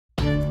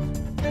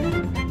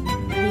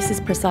this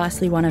is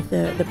precisely one of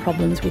the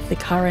problems with the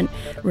current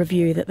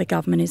review that the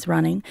government is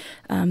running,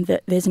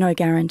 that there's no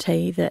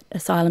guarantee that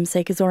asylum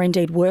seekers or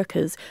indeed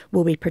workers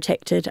will be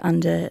protected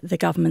under the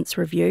government's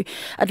review.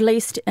 At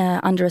least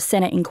under a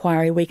Senate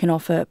inquiry, we can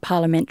offer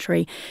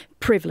parliamentary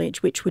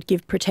privilege, which would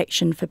give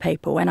protection for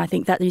people, and I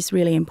think that is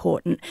really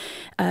important.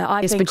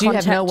 Yes, but you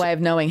have no way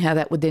of knowing how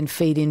that would then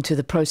feed into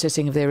the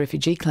processing of their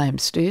refugee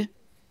claims, do you?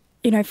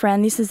 You know,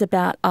 Fran, this is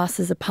about us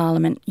as a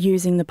parliament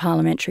using the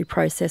parliamentary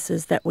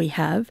processes that we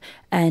have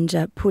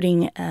and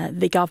putting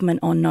the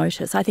government on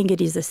notice. I think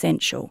it is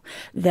essential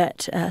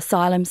that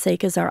asylum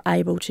seekers are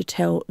able to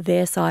tell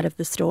their side of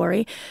the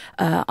story.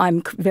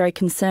 I'm very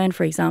concerned,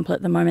 for example,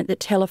 at the moment that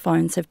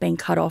telephones have been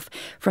cut off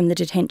from the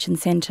detention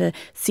centre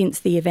since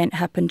the event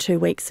happened 2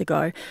 weeks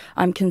ago.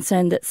 I'm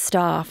concerned that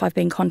staff, I've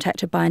been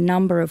contacted by a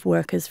number of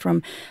workers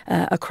from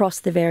across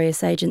the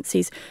various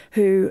agencies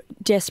who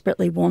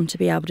desperately want to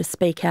be able to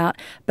speak out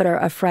but are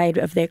afraid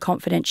of their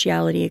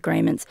confidentiality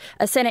agreements.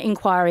 A Senate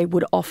inquiry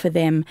would offer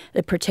them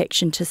the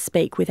protection to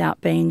speak without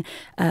the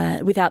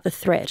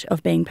threat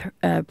of being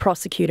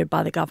prosecuted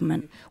by the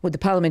government. Would the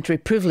parliamentary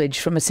privilege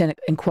from a Senate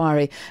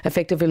inquiry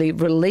effectively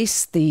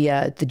release the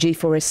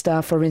G4S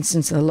staff, for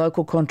instance, and the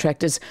local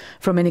contractors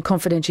from any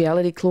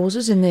confidentiality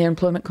clauses in their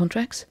employment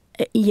contracts?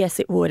 Yes,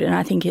 it would, and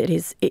I think it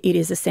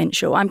is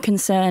essential. I'm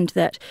concerned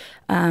that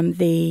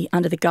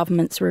under the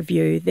government's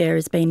review, there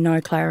has been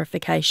no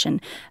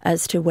clarification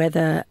as to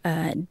whether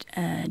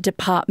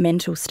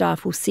departmental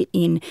staff will sit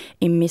in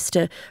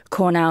Mr.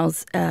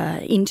 Cornell's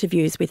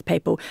interviews with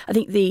people. I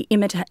think the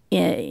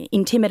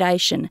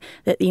intimidation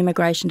that the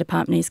Immigration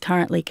Department is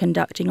currently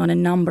conducting on a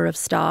number of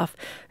staff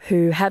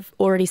who have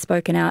already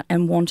spoken out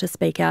and want to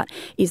speak out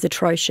is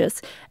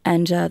atrocious,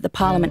 and the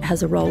Parliament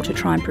has a role to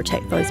try and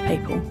protect those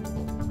people.